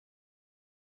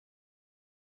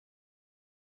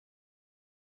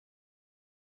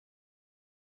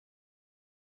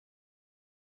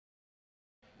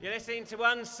You're listening to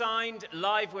Unsigned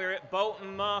live. We're at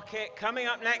Bolton Market. Coming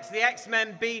up next, the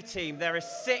XMenBTeam. They're a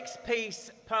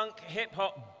six-piece punk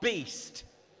hip-hop beast.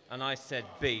 And I said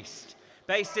beast.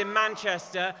 Based in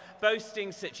Manchester,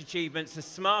 boasting such achievements, the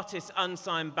smartest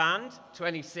unsigned band,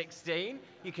 2016.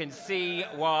 You can see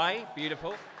why.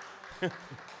 Beautiful.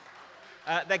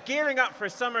 They're gearing up for a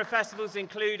summer of festivals,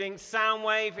 including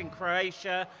Soundwave in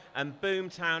Croatia and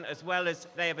Boomtown, as well as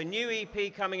they have a new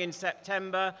EP coming in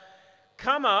September.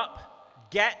 Come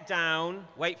up, get down,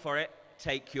 wait for it,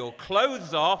 take your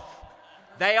clothes off.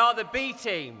 They are the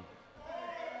B-Team.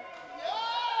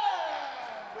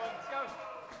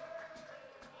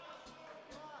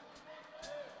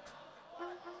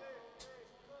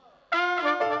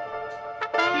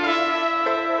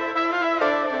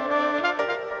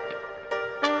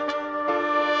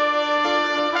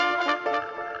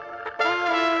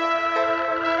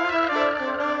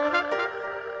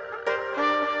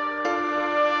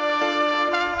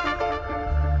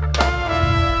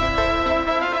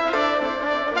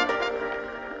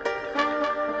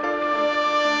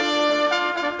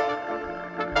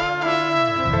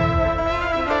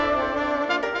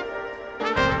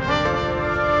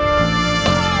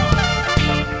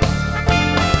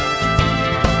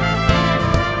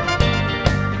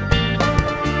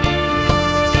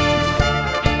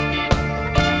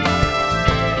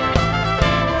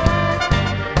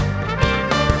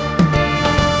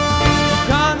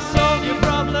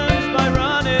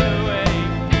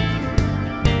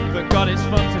 It's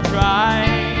fun to try.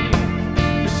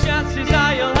 The chances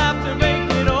are you'll have to make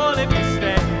it all if you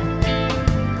stay.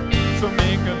 So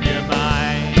make up your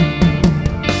mind.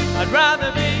 I'd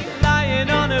rather be lying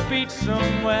on a beach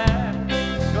somewhere,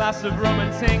 glass of rum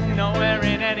and ting, not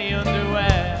wearing any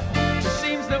underwear. It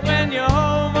seems that when you're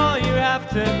home all you have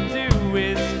to do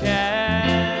is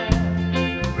care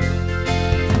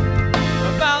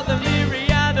about the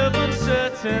myriad of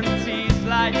uncertainties,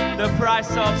 like the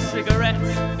price of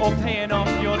cigarettes or paying off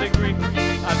your degree.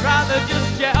 I'd rather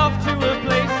just get off to a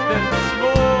place that's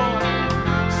more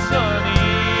sunny.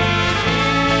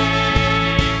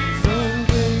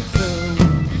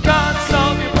 You can't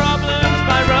solve your problems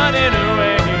by running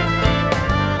away,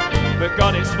 but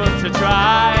God, it's fun to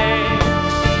try.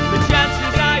 The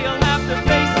chances are you'll have to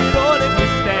face it all if you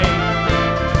stay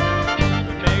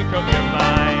and make up your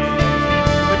mind.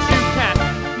 But you can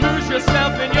lose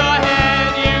yourself in your head.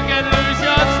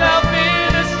 Yourself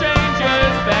in a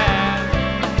stranger's bed.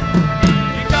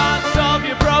 You can't solve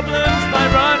your problems by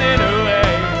running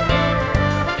away,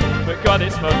 but God,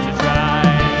 it's fun to try.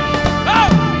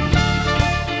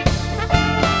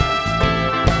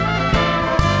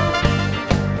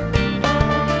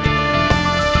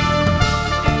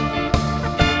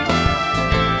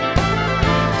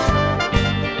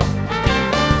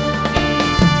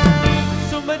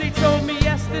 Somebody told me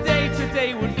yesterday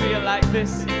today would feel like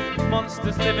this.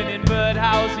 Monsters living in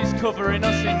birdhouses covering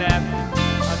us in them.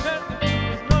 I bet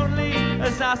they're as lonely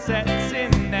as assets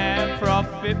in their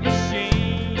profit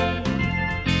machine.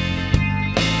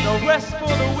 No rest for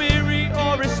the weary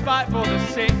or respite for the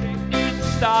sick,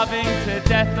 starving to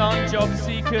death on job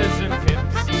seekers and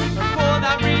pimps. And for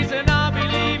that reason I'll be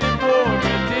leaving for a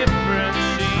different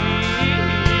scene.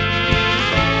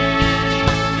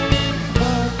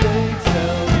 But they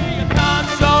tell me you can't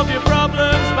solve your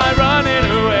problems by running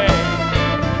away,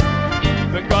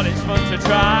 but God, it's fun to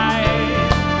try.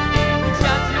 The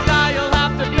chances are you'll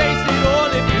have to face it all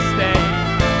if you stay,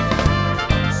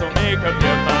 so make up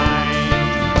your mind.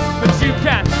 But you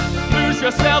can lose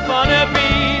yourself on a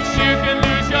beach, you can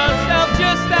lose yourself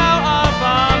just out of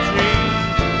arm's reach.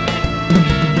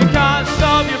 You can't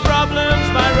solve your problems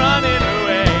by running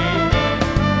away,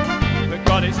 but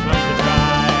God, it's fun to try.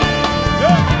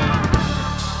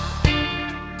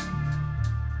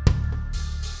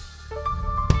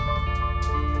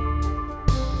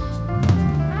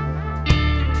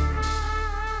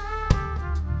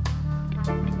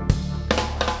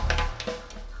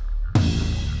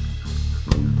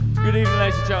 Good evening,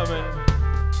 ladies and gentlemen.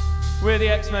 We're the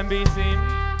XMenBTeam.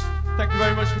 Thank you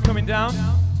very much for coming down.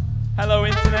 Hello,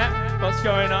 Internet. What's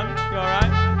going on? You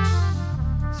alright?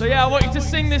 So yeah, I want you to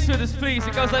sing this with us, please.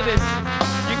 It goes like this.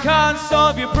 You can't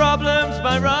solve your problems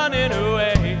by running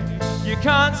away. You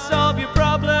can't solve your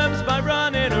problems by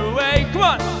running away. Come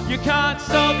on! You can't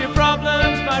solve your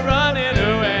problems by running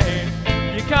away.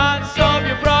 You can't solve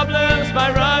your problems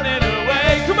by running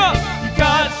away. Come on! You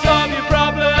can't solve your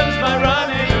problems by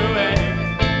running away.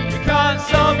 You can't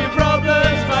solve your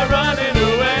problems by running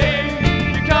away.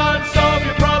 You can't solve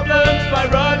your problems by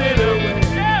running away.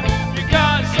 You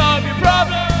can't solve your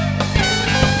problems.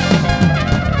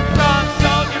 You can't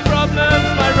solve your problems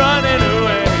by running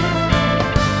away.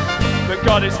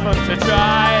 it's fun to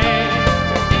try.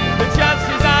 The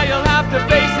chances are you'll have to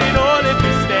face it all if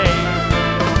you stay.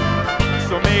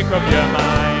 So make up your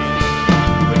mind.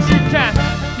 But you can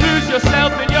lose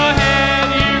yourself in your head.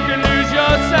 You can lose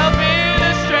yourself in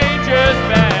a stranger's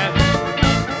bed.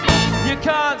 You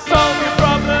can't solve your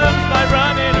problems by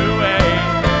running away.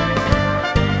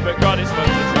 But God is fun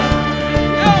to try.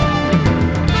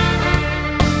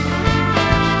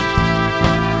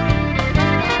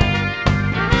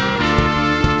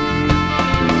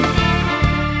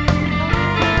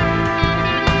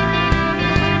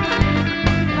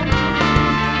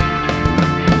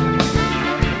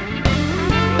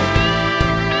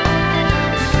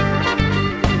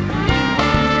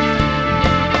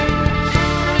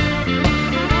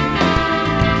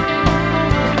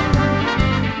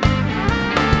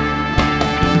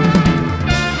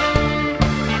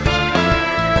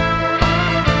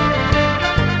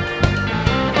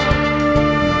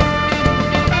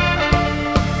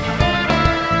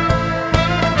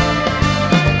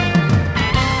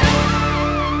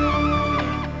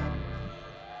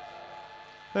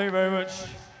 Thank you very much.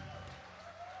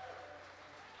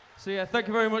 So yeah, thank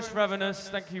you very much for having us.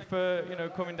 Thank you for,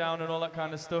 coming down and all that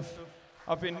kind of stuff.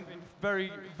 I've been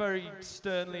very, very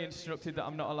sternly instructed that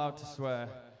I'm not allowed to swear.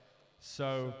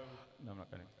 So, no, I'm not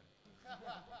going to.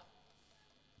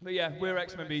 But yeah, we're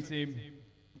XMenBTeam.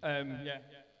 Yeah.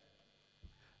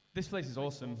 This place is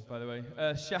awesome, by the way.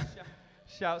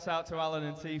 Shouts out to Alan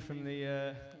and T from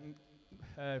the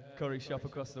curry shop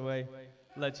across the way.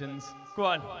 Legends. Go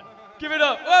on. Give it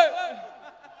up! Whoa!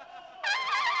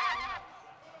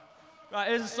 Right,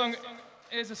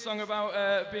 here's a song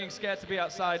about being scared to be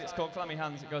outside. It's called Clammy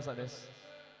Hands. It goes like this.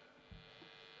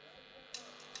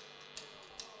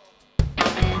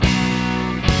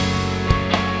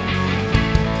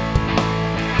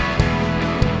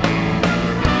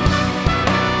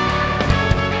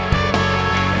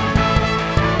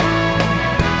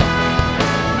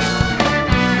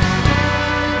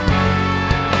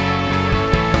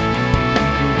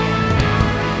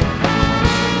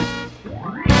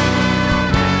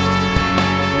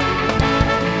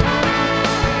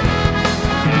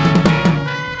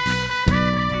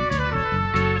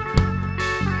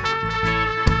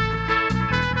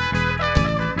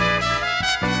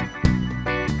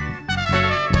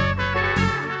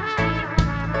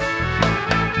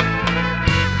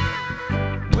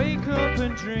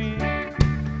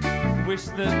 Wish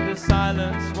that the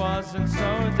silence wasn't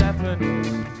so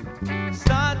deafening.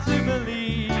 Start to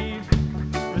believe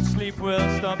that sleep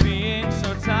will stop being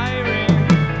so tiring.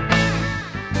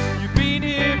 You've been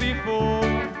here before,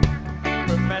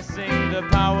 professing the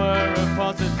power of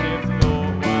positive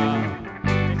thought.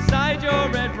 While inside your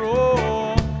red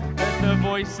roar, as the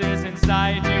voices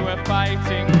inside you are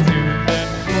fighting tooth and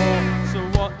claw. So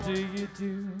what do you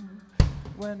do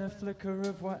when a flicker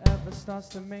of whatever starts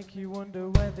to make you wonder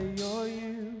whether you're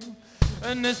you?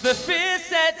 And as the fear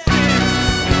sets in,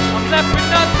 I'm left with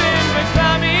nothing but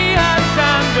clammy hands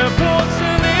and a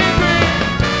porcelain grin.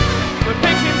 The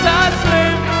pickings are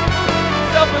slim,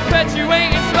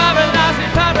 self-perpetuating,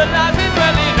 spiralizing, paralyzing,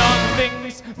 dwelling on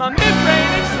things. My midbrain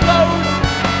explodes,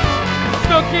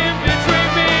 stuck in between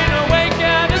being awake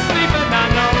and asleep. And I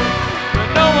know that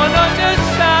no one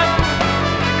understands,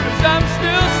 'cause I'm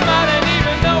still smiling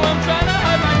even though I'm trying to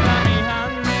hide my clammy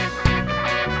hands.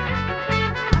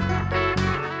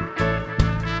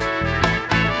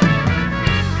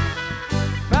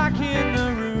 Back in the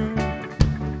room,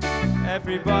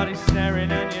 everybody's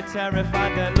staring and you're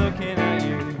terrified they're looking at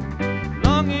you.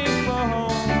 Longing for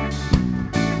home,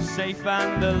 safe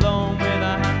and alone with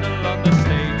a handle on the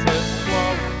status quo.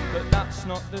 But that's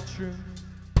not the truth,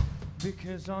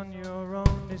 because on your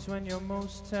own is when you're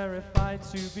most terrified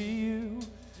to be you.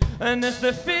 And as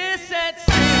the fear sets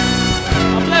in,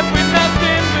 I'm left with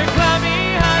nothing but clammy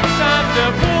hands and a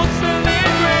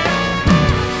porcelain grin.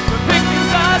 The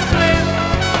pickings are slim,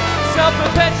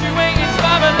 self-perpetuating,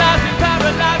 spiralizing,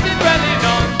 paralyzing, dwelling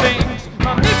on things.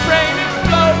 My midbrain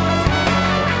explodes,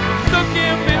 stuck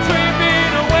in between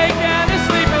being awake and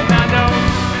asleep. And I know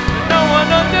that no one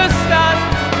understands,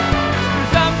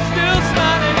 'cause I'm still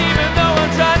smiling even though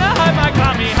I'm trying to hide my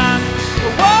clammy hands.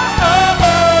 Whoa,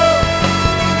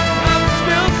 I'm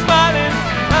still smiling,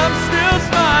 I'm still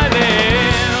smiling.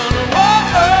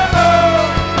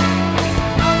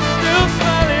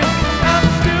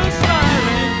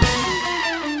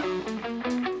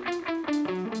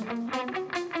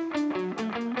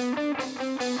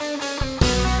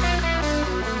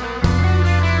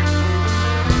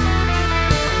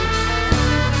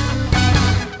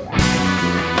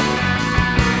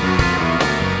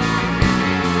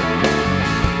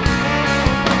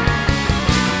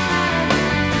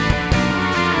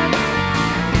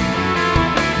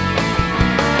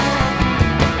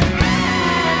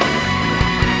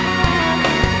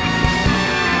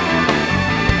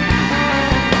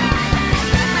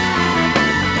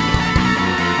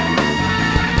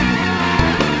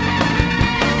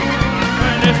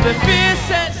 as the fear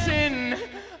sets in,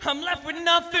 I'm left with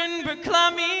nothing but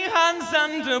clammy hands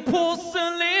and a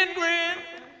porcelain grin.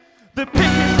 The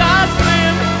pickings are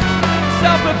slim,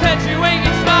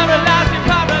 self-perpetuating, spiralizing,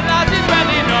 paralyzing,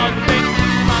 dwelling on things.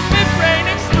 My midbrain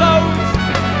explodes,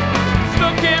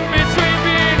 stuck in between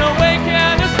being awake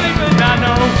and asleep, and I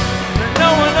know that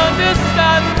no one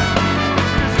understands,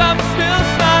 'cause I'm still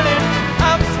smiling,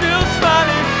 I'm still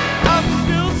smiling, I'm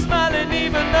still smiling,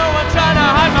 even though I'm trying to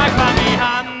hide my clammy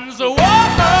hands. Whoa, oh,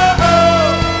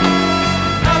 oh.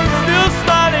 I'm still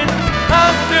smiling,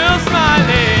 I'm still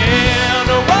smiling.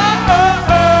 Whoa,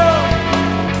 oh, oh.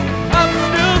 I'm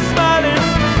still smiling,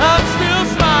 I'm still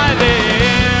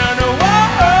smiling. Whoa,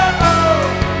 oh, oh.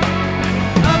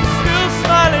 I'm still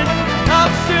smiling,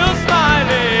 I'm still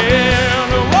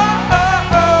smiling. Whoa,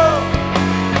 oh, oh.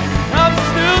 I'm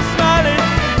still smiling,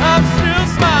 I'm still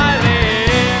smiling.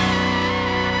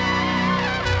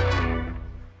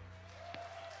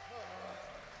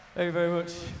 Thank you very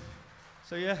much.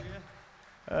 So yeah,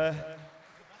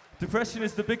 depression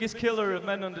is the biggest killer of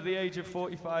men under the age of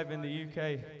 45 in the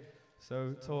UK.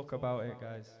 So talk about it,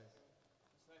 guys.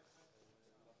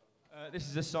 This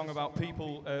is a song about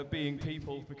people being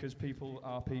people, because people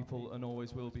are people and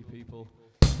always will be people.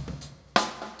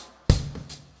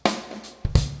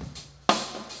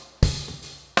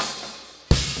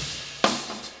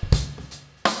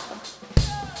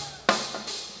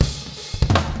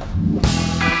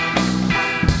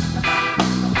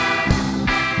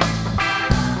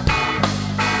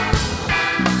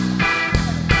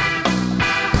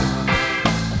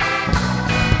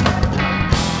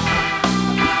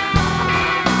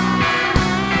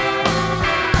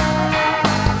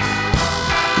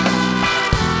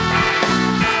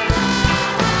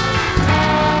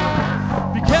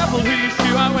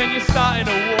 Starting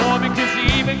a war, because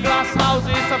even glass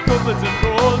houses have cupboards and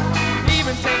drawers.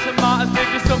 Even Saints and Martyrs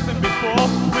did something before,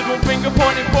 with one finger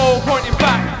pointing forward, pointing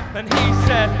back, and he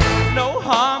said, no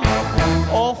harm,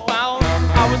 all found.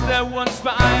 I was there once,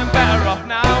 but I am better off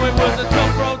now. It was a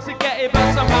tough road to get it,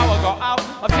 but somehow I got out.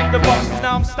 I've ticked the boxes,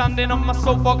 now I'm standing on my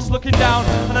soapbox looking down.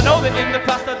 And I know that in the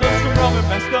past I've done some wrong and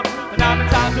messed up, and now I'm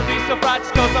entitled to be so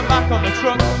righteous cause I'm back on the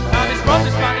truck. And it's from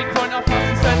this vantage point I'll pass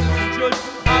the sentence and judge.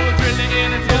 I will drill it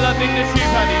in until I think that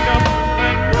you've had enough.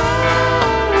 And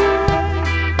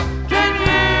can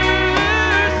you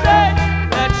say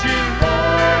that you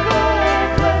never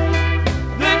play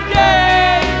the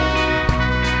game?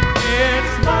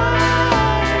 It's my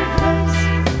place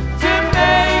to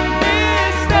make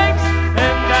mistakes,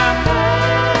 and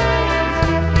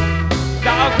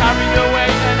I'll carry the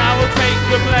weight and I will take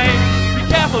the blame. Be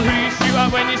careful who you shoot at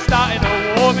when you're starting a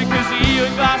war, because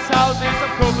even glass houses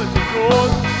have cupboards and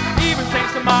drawers. Even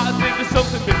Saints and Martyrs did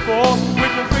something before,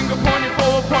 with one finger pointing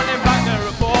forward, pointing back, there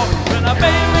are four. And I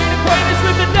bet you made acquaintance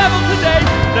with the devil today.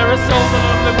 There are souls all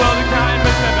over the world who can't even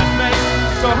make best mates.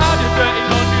 So how do dirty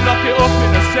laundry lock it up in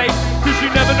a safe? 'Cause you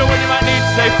never know when you might need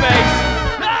to save face.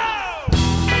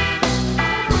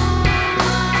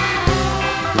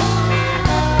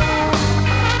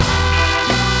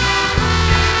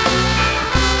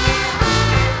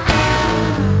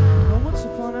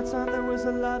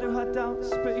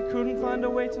 But he couldn't find a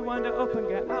way to wind it up and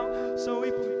get out. So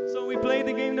he played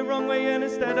the game the wrong way, and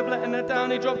instead of letting her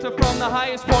down, he dropped her from the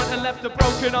highest point and left her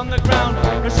broken on the ground.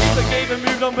 And she forgave and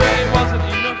moved on, but it wasn't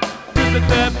enough, because the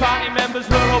third party members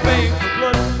were obeying for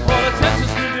blood. All attempts at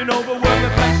smoothing over were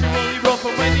perpetually rough,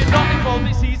 and when you're not involved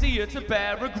it's easier to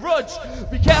bear a grudge.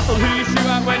 Be careful who you shoot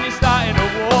at when you're starting a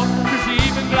war, because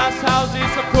even glass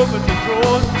houses have cupboards and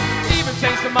drawers. Even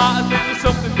Saints and Martyrs did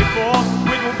something before,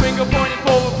 with one finger pointing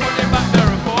forward, pointing back, there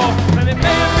are four. And it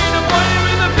may have been avoided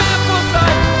with a pitiful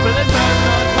sight, but there's no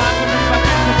time to move back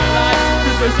into the light,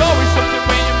 because there's always something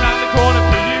waiting round the corner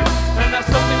for you, and that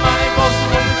something might involve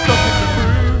someone with something to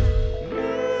prove.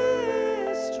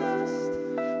 Mistrust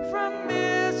from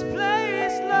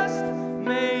misplaced lust,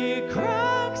 may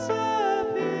cracks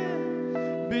appear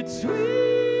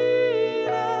between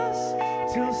us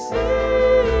till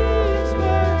seas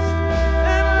burst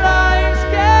and lives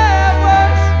get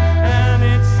worse. And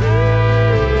it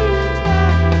seems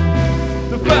that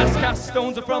the first cast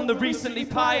stones are from the recently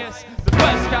pious. The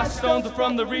first cast stones are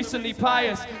from the recently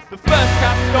pious. The first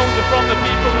cast stones are from the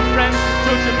people and friends,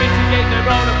 judge and mitigate their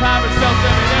own apparent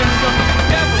self-evidence. Be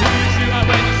careful who you shoot at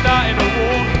when you're starting a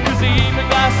war, 'cause even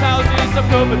glass houses have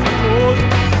cupboards and drawers.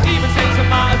 Even Saints and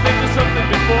Martyrs did something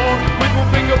before, with one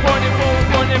finger pointing forward,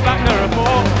 pointing back, there are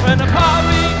four. And a part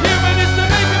of being human is to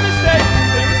make a mistake.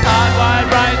 It was hardwired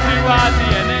right into our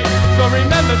DNA. So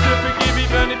remember to forgive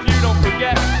even if you don't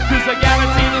forget, 'cause I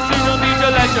guarantee that soon you'll need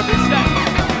your leisure reset.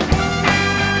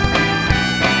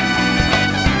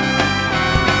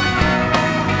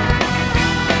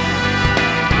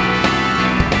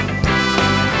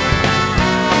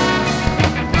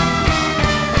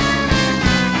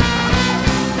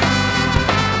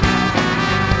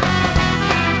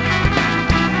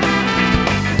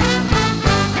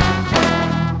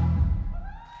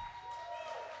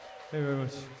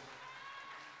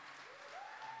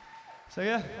 So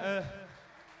yeah,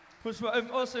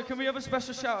 also can we have a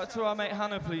special shout out to our mate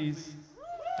Hannah, please?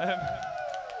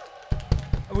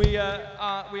 We had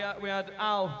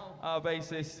Al, our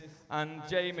bassist, and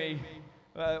Jamie.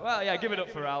 Well, yeah, give it up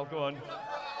for Al. Go on.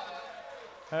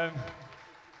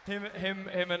 Him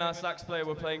and our sax player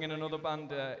were playing in another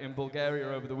band in Bulgaria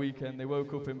over the weekend. They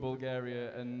woke up in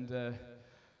Bulgaria, and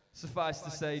suffice to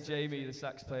say, Jamie, the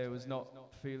sax player, was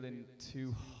not feeling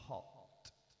too hot.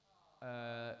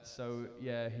 So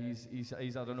yeah, he's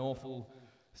had an awful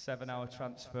 7-hour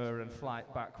transfer and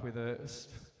flight back with let's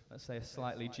say a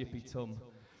slightly jippy tum.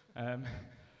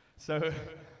 So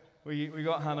we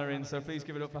got Hannah in. So please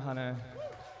give it up for Hannah.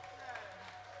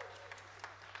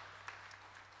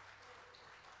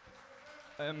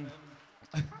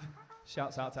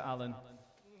 Shouts out to Alan.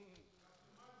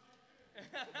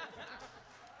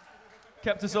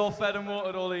 Kept us all fed and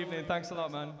watered all evening. Thanks a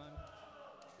lot, man.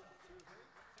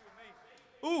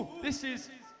 Ooh, it's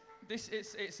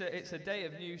a day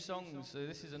of new songs. So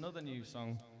this is another new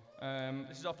song.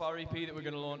 This is off our EP that we're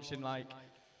going to launch in like,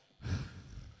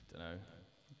 don't know,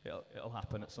 it'll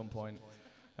happen at some point.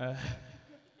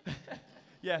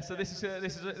 Yeah, so this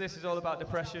is all about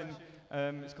depression.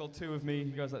 It's called Two of Me.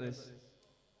 It goes like this.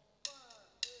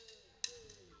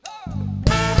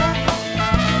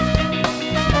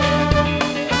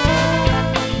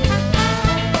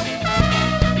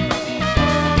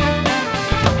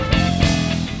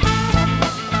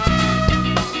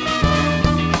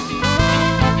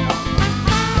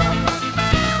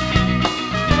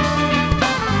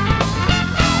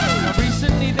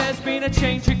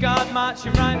 Change your guard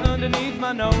marching right underneath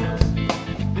my nose.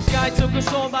 This guy took us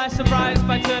all by surprise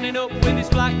by turning up with his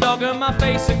black dog and my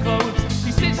face and clothes.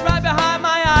 He sits right behind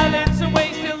my eyelids and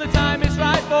waits till the time is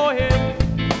right for him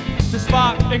to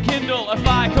spark and kindle a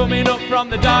fire coming up from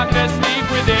the darkness deep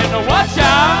within. Oh, watch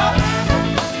out!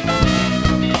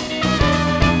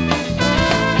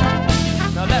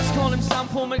 Now let's call him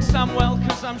Sample McSamwell,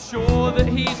 cause I'm sure that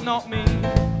he's not me.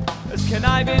 As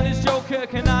conniving as Joker,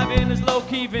 conniving as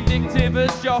low-key, vindictive as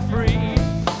Joffrey.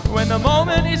 When the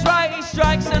moment is right, he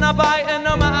strikes and I bite, and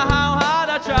no matter how hard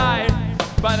I try,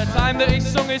 by the time that he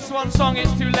sung his swan song,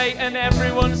 it's too late and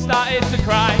everyone started to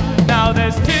cry. Now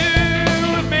there's two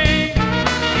of me,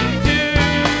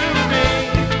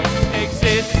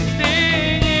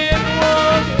 existing in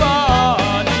one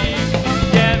body.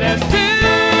 Yeah, there's two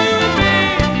of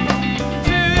me,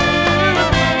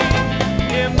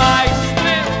 in my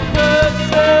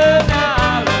personality.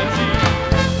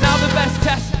 Now the best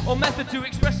test or method to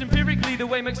express empirically the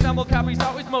way McSamwell carries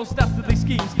out his most dastardly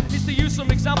schemes is to use some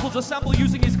examples of Sample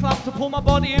using his clout to pull my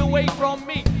body away from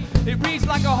me. It reads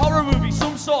like a horror movie,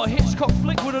 some sort of Hitchcock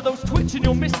flick. One of those twitch and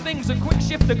you'll miss things, a quick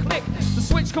shift, a click. The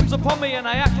switch comes upon me and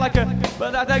I act like a...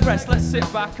 But I digress, let's sit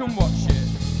back and watch it.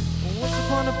 Once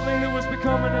upon a fling that was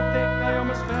becoming a thing, I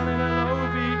almost fell in an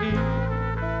OVE.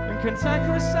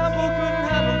 Cantankerous Sample couldn't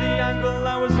handle the angle.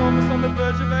 I was almost on the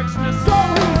verge of ecstasy. So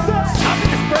he said,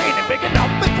 something is brain and big enough,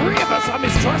 the three of us. I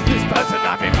mistrust this person,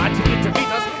 I've invited you to meet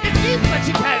us. It seems that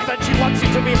she cares, that she wants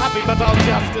you to be happy, but I'll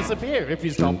just disappear if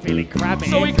you stop feeling crabby.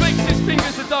 So he clicks his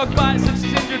fingers, the dog bites, and she's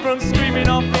injured, runs screaming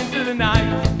off into the night.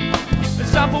 The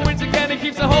Sample wins again and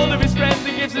keeps a hold of his friends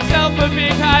and gives himself a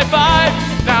big high five.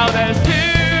 Now there's two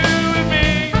of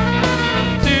me,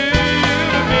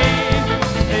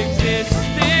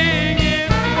 existing.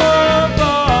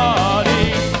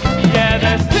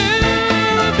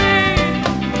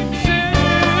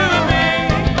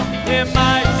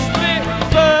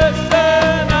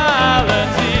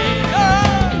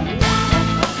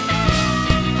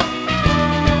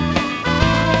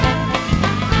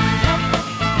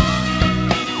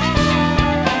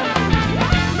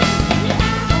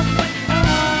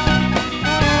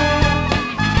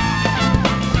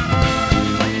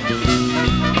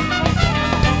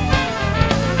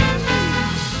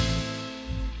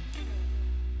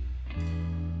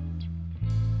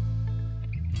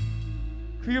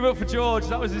 For George,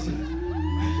 that was his.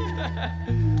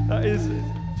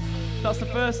 That's the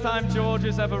first time George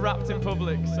has ever rapped in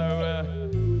public, so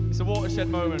it's a watershed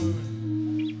moment.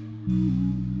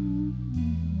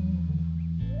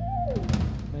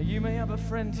 Now you may have a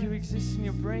friend who exists in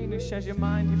your brain, who shares your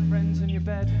mind, your friends, and your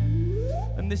bed.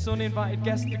 And this uninvited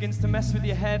guest begins to mess with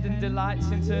your head and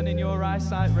delights in turning your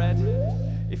eyesight red.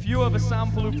 If you have a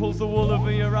Sample who pulls the wool over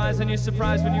your eyes and you're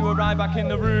surprised when you arrive back in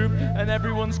the room and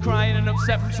everyone's crying and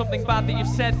upset from something bad that you've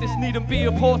said, this needn't be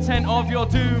a portent of your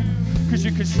doom. Cause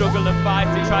you can struggle and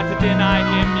fight it, try to deny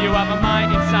him. You have a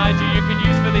mind inside you can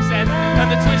use for this end.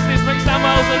 And the twist is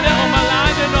McSamwell's a little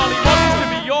maligned and all he wants is to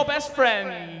be your best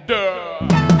friend. Two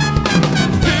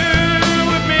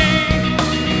with me,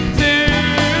 two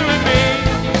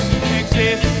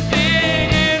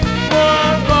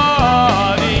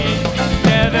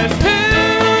says to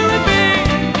me,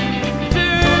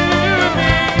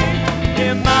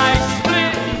 in my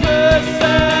split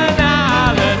personality,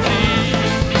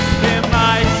 in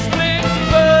my split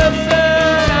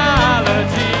personality,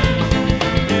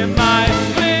 in my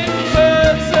split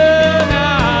personality.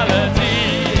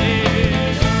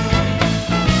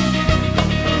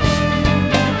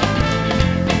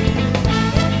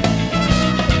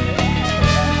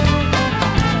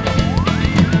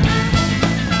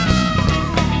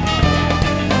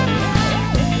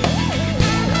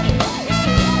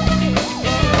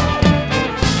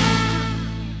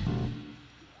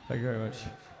 Thank you very much.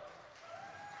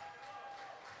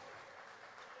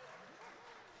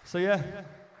 So yeah,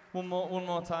 one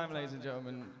more time, ladies and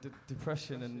gentlemen.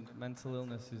 Depression and mental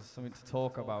illness is something to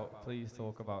talk about. Please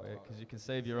talk about it, because you can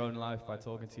save your own life by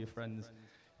talking to your friends,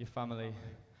 your family,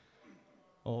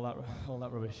 all that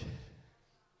rubbish.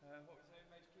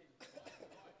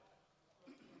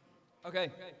 Okay.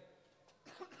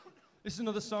 This is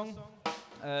another song.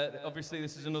 Obviously,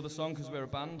 this is another song because we're a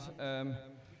band.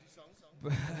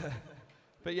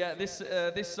 But yeah, this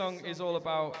song is all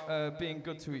about being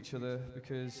good to each other,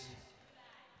 because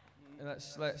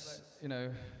let's you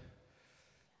know,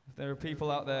 there are people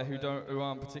out there who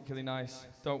aren't particularly nice,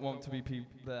 don't want to be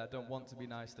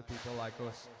nice to people like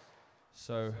us.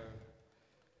 So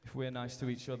if we're nice to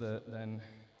each other, then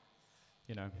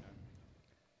you know,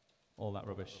 all that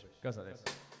rubbish goes like this.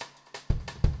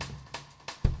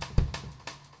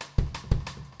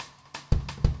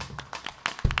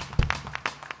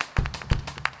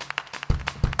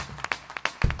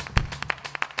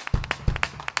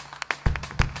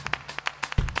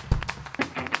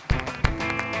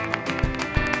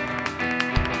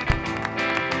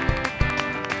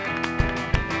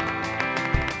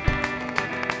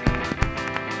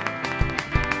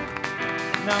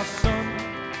 Now son,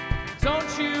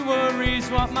 don't you worry, is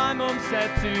what my mum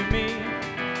said to me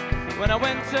when I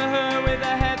went to her with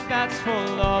a head that's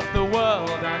full of the world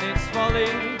and its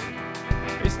folly.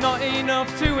 It's not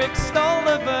enough to extol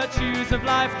the virtues of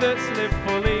life that's lived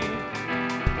fully.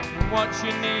 What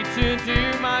you need to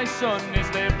do, my son, is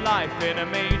live life in a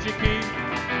major key.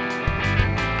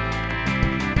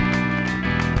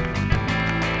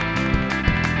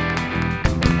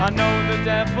 I know the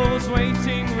devil's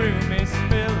waiting room is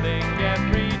filling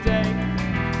every day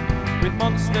with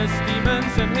monsters,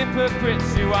 demons and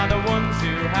hypocrites who are the ones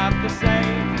who have the say.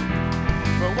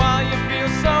 But while you feel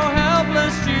so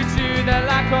helpless due to their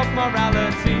lack of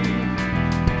morality,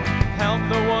 help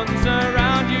the ones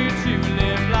around you to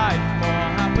live life more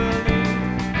happily.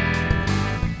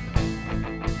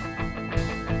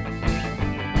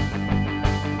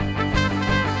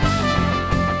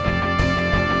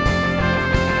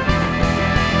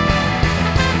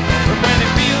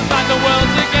 The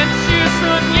world's against you,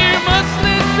 son, you must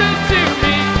listen to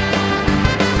me.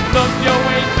 Love your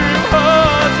way through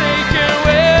heartache and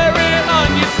wear it on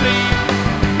your sleeve.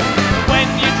 When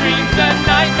your dreams are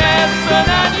nightmares, son,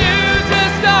 and you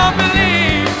just don't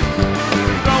believe,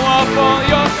 throw off all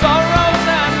your sorrows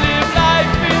and live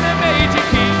life in a major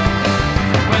key.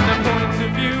 When the point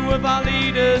of view of our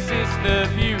leaders is the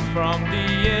view from the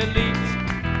elite,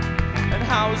 and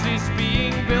houses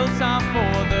being built are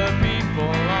for the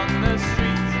people on the street.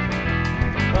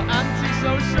 Well,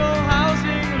 antisocial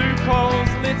housing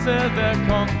loopholes litter the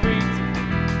concrete,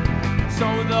 so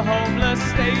the homeless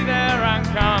stay there and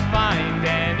can't find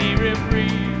any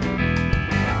reprieve.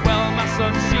 Well, my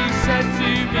son, she said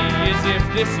to me, is if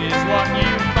this is what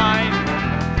you find,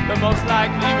 the most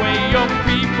likely way young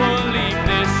people leave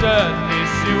this earth is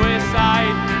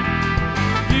suicide.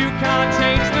 You can't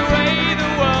change the way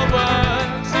the world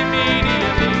works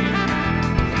immediately,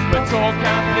 but talk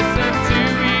and listen to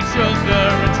each other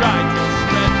and try to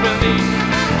spread belief.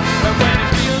 And when it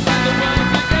feels like the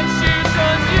world's against you,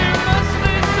 son, you must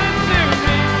listen to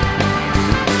me.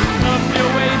 Up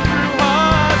your way through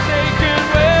heartache and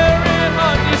wear it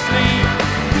on your sleeve.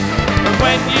 And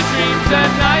when your dreams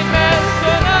are nightmares,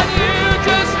 son, and you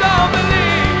just don't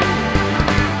believe,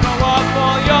 throw off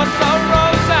all your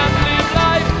sorrows and live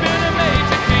life in a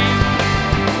major key.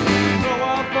 Throw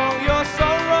off all your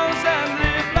sorrows and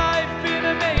live life in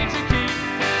a major key.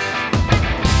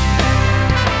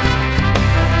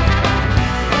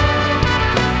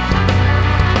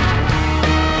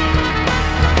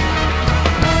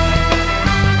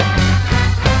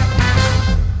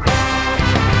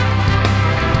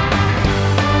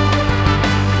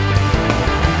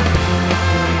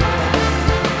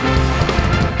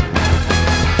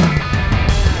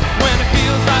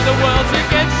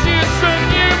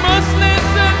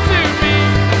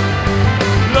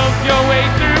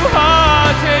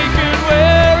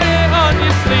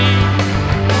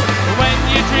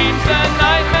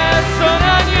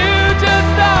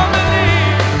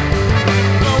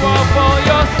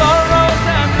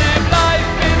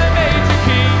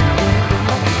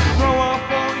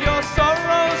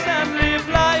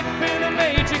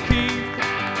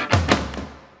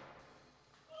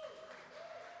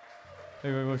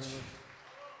 Thank you very much.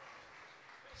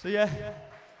 So yeah,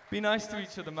 be nice to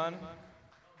each other, man.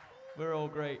 We're all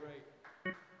great.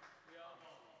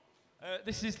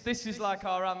 This is like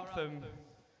our anthem.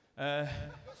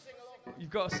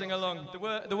 You've got to sing along.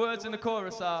 The words in the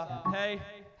chorus are, hey,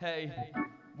 hey,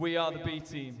 we are the B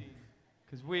team.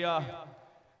 Because we are,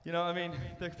 you know what I mean?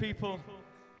 The people,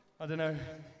 I don't know.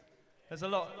 There's a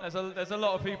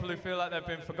lot of people who feel like they've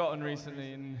been forgotten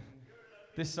recently, and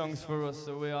this song's for us.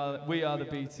 So we are the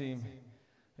B team.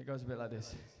 It goes a bit like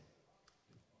this.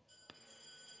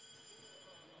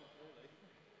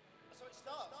 So it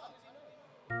starts.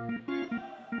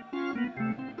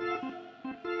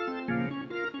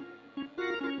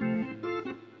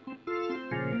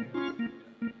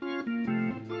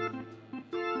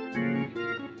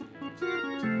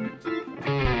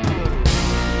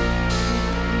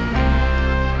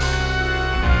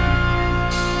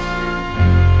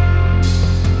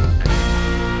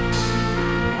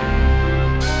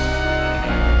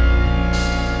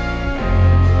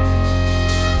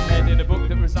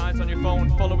 On your phone,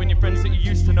 following your friends that you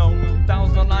used to know.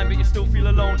 Thousands online, but you still feel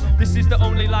alone. This is the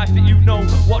only life that you know.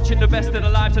 Watching the best of the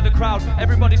lives of the crowd.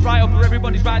 Everybody's right up or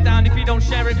everybody's right down. If you don't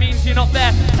share, it means you're not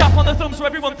there. Tap on the thumb so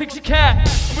everyone thinks you care.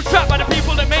 And we're trapped by the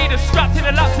people that made us. Strapped in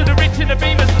a lap to the rich and the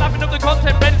beamers. Lapping up the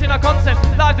content, renting our content.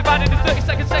 Live divided in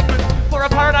 30-second segments. For a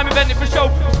paradigm invented for show.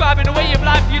 Prescribing a way of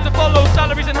life for you to follow.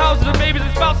 Salaries and houses and babies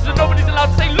and spouses, and nobody's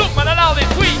allowed to say, look man, allow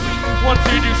this. We want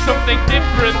to do something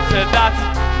different to that.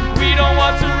 We don't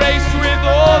want to race with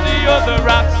all the other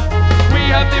rats.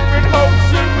 We have different hopes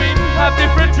and we have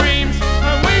different dreams,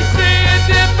 and we see it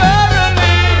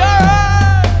differently.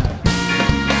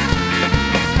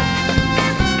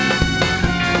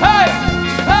 Hey,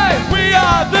 hey, we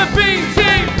are the B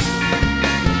team.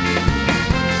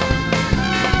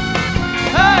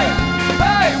 Hey,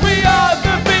 hey, we are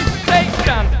the B team.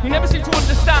 He never seemed to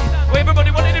understand why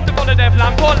everybody wanted him to follow their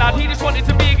plan. Poor lad, he just wanted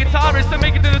to be a guitarist and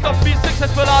make it to the top, be a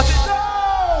successful artist.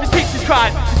 His teachers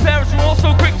cried, his parents were all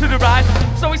so quick to the ride.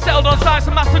 So he settled on science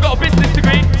and maths and got a business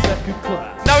degree.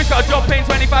 Now he's got a job paying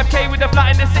 25k with a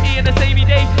flat in the city and a savey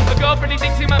day. A girlfriend he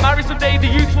thinks he might marry someday, the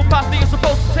youthful path that you're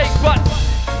supposed to take. But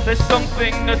there's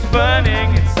something that's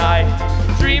burning inside.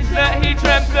 Dreams that he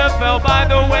dreamt that fell by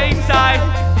the wayside.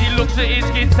 He looks at his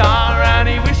guitar and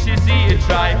he wishes he had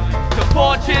tried to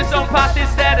forge his own path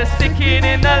instead of sticking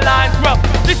in the lines. Well,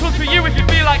 this one's for you if you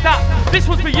feel like that. This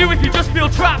one's for you if you just feel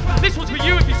trapped. This one's for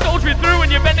you if you're soldiering through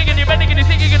and you're bending and you're bending and you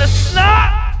think you're gonna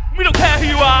snap. We don't care who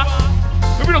you are,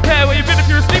 and we don't care where you've been. If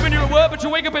you're asleep and you're at work but you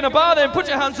wake up in a bar, then put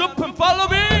your hands up and follow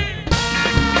me.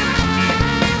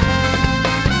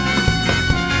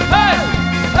 Hey,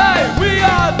 hey, we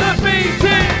are the B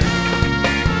team.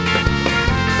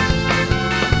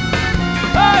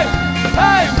 Hey,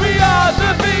 hey, we are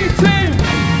the B team.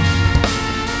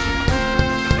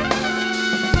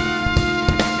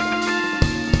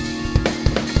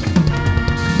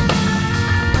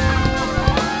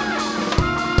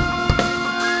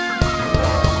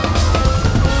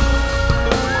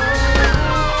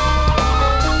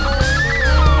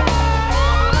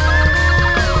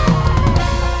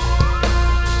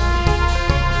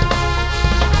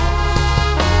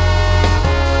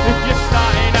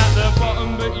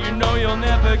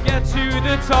 Get to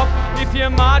the top if you're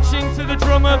marching to the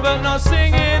drummer but not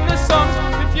singing the songs.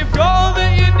 If you've got all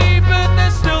that you need but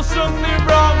there's still something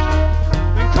wrong,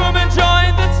 then come and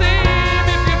join the team.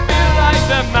 If you feel like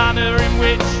the manner in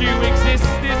which you exist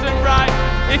isn't right,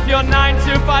 if your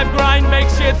 9-to-5 grind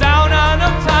makes you down and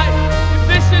uptight,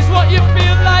 if this is what you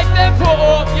feel like, then put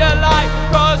up your light,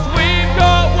 cause we've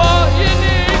got what you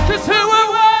need. Cause who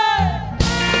are we?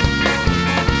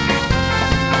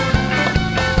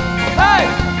 Hey,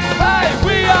 hey,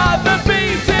 we are the B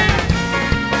team.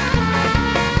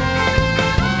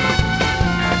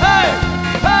 Hey,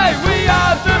 hey, we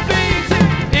are the B team.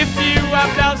 If you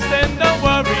have doubts, then don't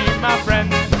worry, my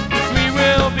friend, 'cause we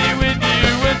will be with you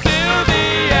until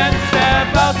the end.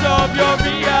 Step out of your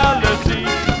reality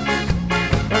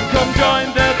and come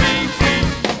join the B team.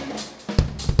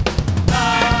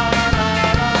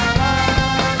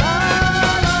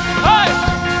 Hey,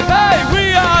 hey,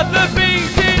 we are the B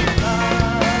team.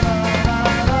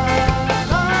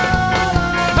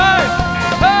 Hey,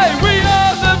 hey, we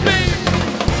are the B.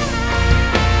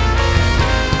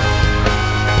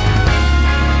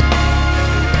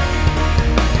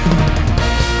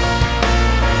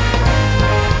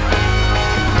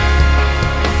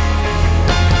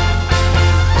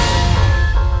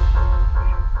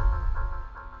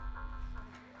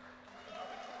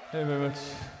 Thank you very much.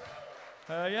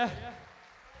 Yeah.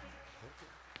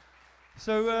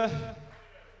 So,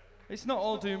 It's not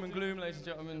all doom and gloom, ladies and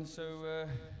gentlemen. So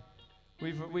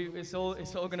it's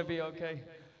all going to be okay.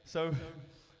 So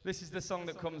this is the song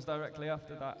that comes directly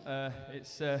after that.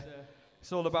 It's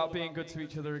all about being good to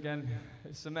each other again.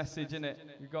 It's a message, isn't it?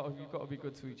 You've got to be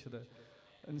good to each other.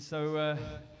 And so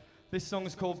this song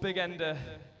is called Big Ender.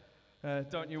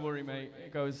 Don't you worry, mate.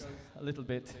 It goes a little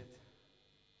bit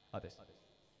like this.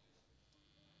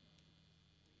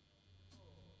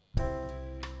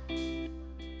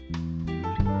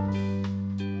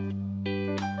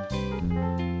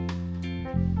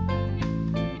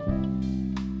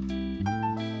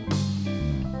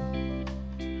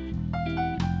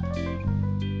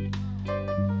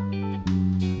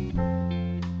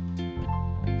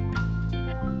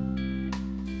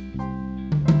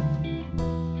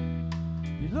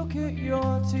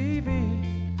 TV,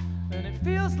 and it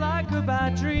feels like a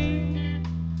bad dream.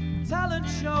 Talent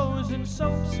shows and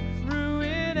soaps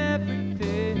ruin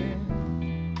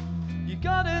everything. You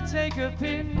gotta take a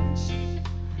pinch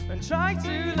and try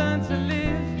to learn to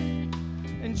live.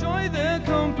 Enjoy the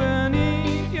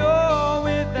company you're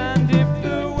with, and if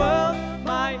the world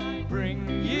might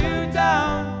bring you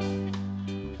down,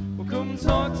 well, come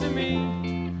talk to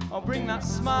me. I'll bring that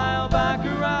smile back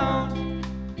around.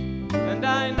 And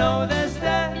I know there's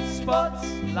despots,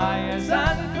 liars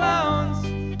and clowns.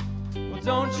 Well,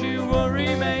 don't you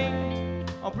worry, mate,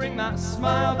 I'll bring that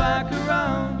smile back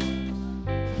around.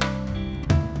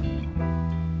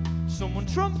 Someone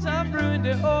trumped and ruined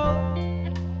it all,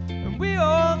 and we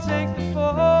all take the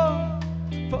fall.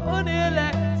 For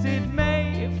unelected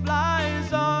mate, it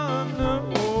flies on the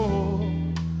wall.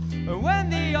 And when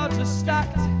the odds are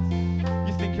stacked,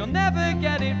 you think you'll never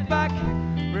get it back.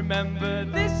 Remember,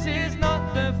 this is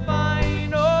not the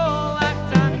final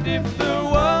act. And if the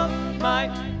world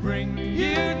might bring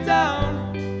you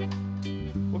down,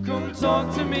 well, come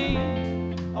talk to me.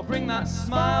 I'll bring that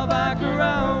smile back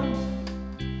around.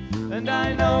 And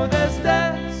I know there's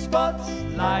despots,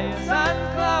 liars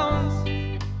and clowns.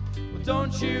 Well,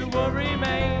 don't you worry,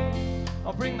 mate,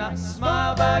 I'll bring that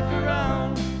smile back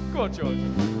around. Go on, George.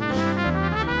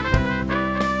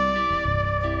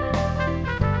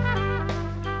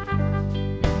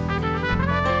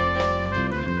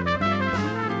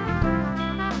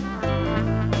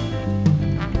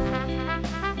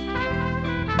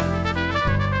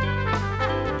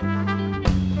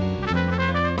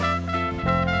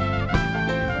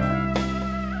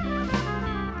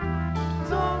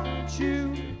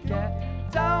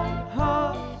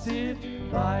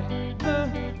 By the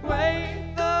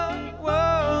way the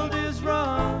world is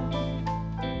run,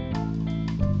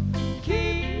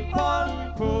 keep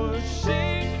on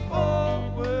pushing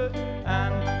forward,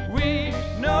 and we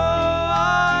know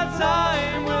our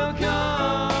time will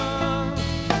come.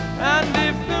 And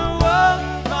if the world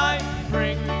might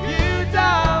bring you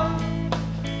down,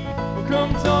 well,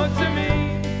 come talk to me.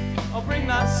 I'll bring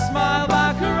that smile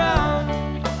back around.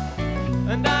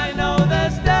 And I know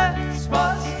there's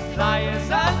despots, liars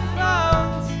and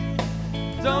clowns.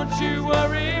 Don't you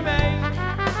worry, mate,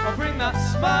 I'll bring that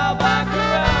smile back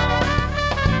around.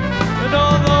 And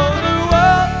although the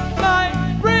world might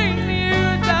bring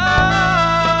you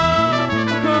down,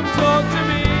 come talk to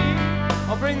me,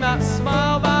 I'll bring that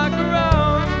smile back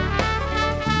around.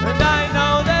 And I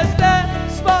know there's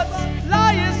despots,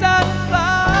 liars and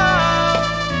clowns.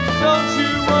 Don't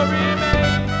you worry,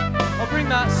 mate, I'll bring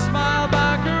that smile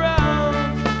back around.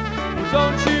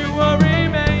 Don't you worry,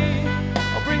 mate,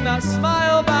 I'll bring that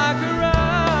smile back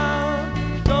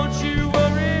around. Don't you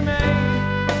worry,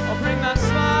 mate, I'll bring that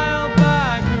smile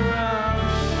back around.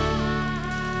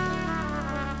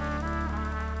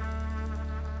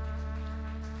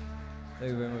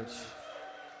 Thank you very much.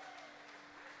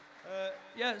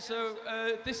 Yeah, so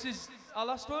this is our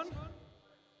last one.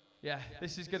 Yeah,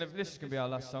 this is gonna be our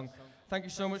last song. Thank you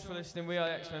so much for listening. We are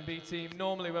the XMenBTeam.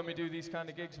 Normally when we do these kind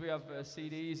of gigs, we have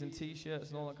CDs and T-shirts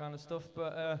and all that kind of stuff,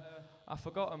 but I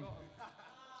forgot them.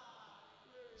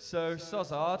 So,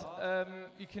 sozzard.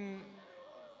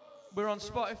 We're on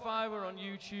Spotify, we're on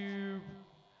YouTube.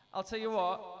 I'll tell you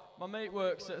what, my mate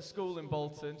works at a school in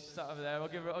Bolton. She's sat over there.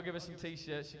 I'll give her some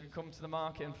T-shirts. She can come to the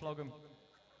market and flog them.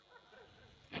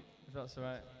 If that's all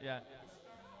right. Yeah.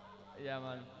 Yeah,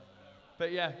 man.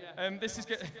 But yeah, this is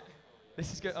good.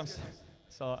 This is good. I'm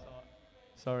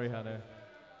sorry, Hannah.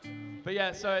 But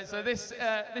yeah, so this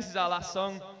is our last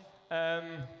song.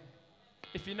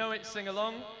 If you know it, sing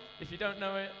along. If you don't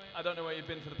know it, I don't know where you've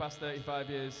been for the past 35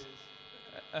 years.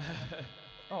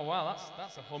 Oh wow,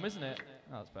 that's a hum, isn't it?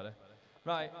 Oh, that's better.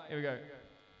 Right, here we go.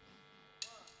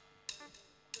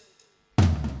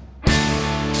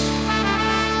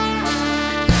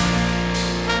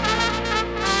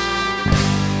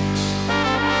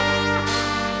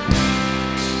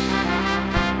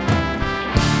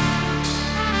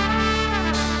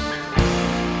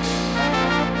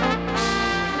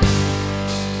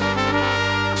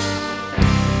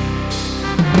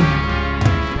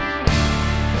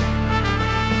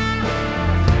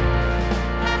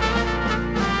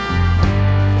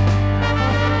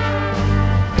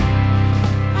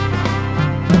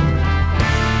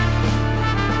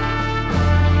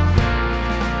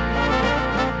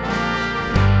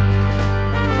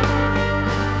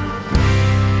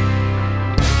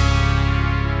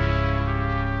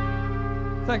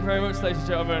 very much, ladies and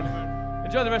gentlemen.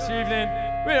 Enjoy the rest of your evening.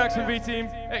 We're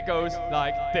XMenBTeam. It goes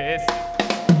like this.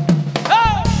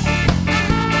 Oh!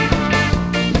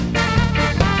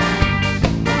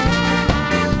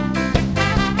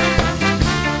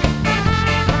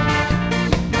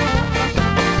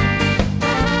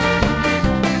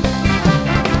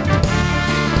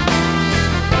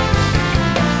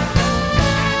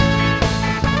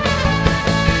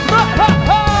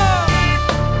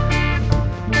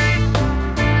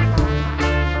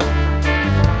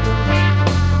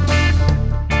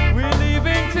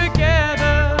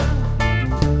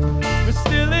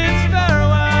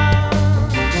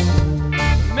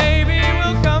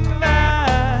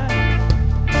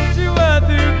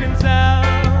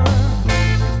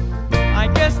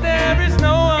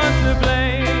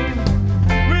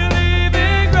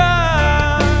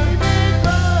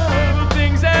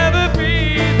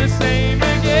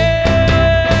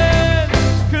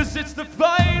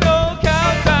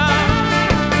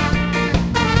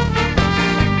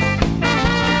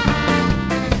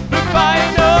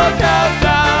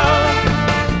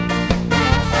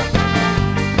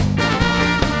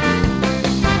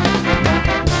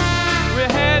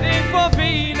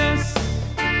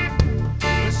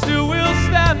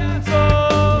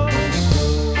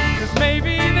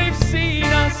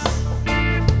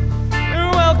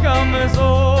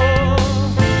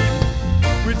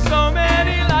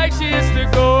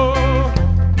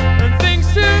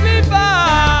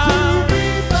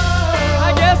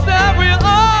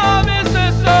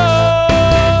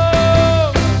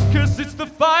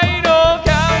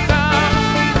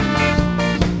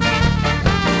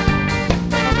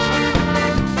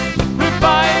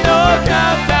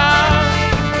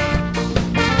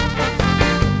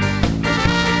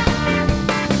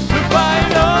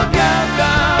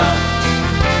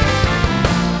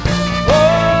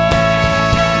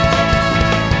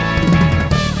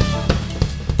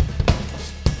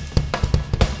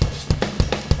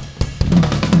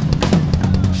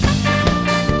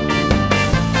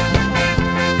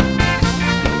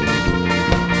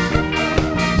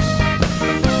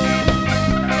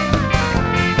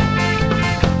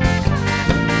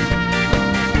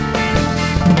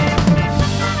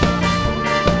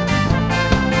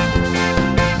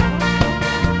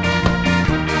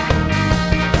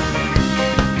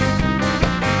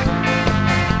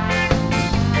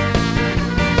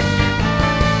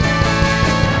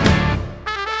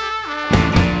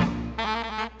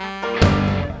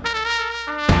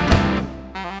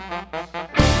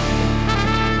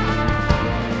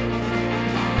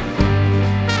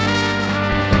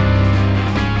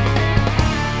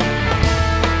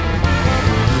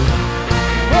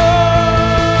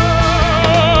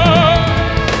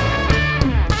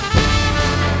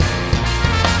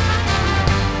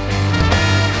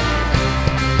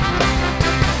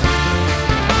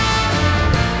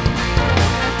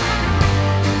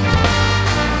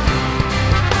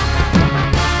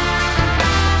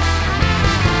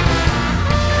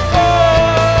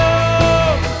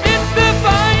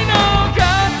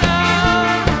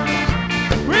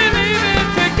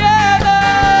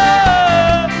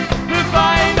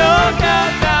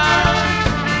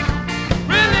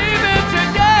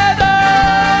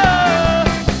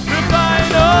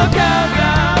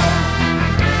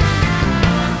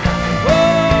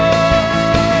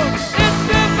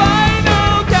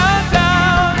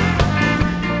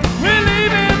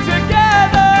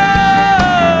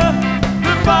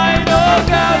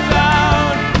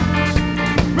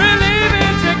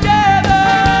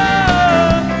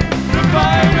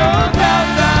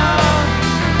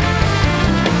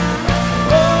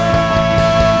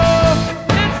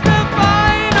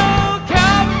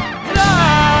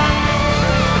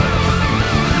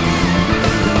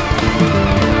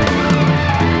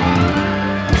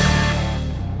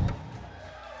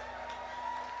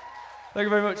 Thank you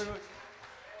very much.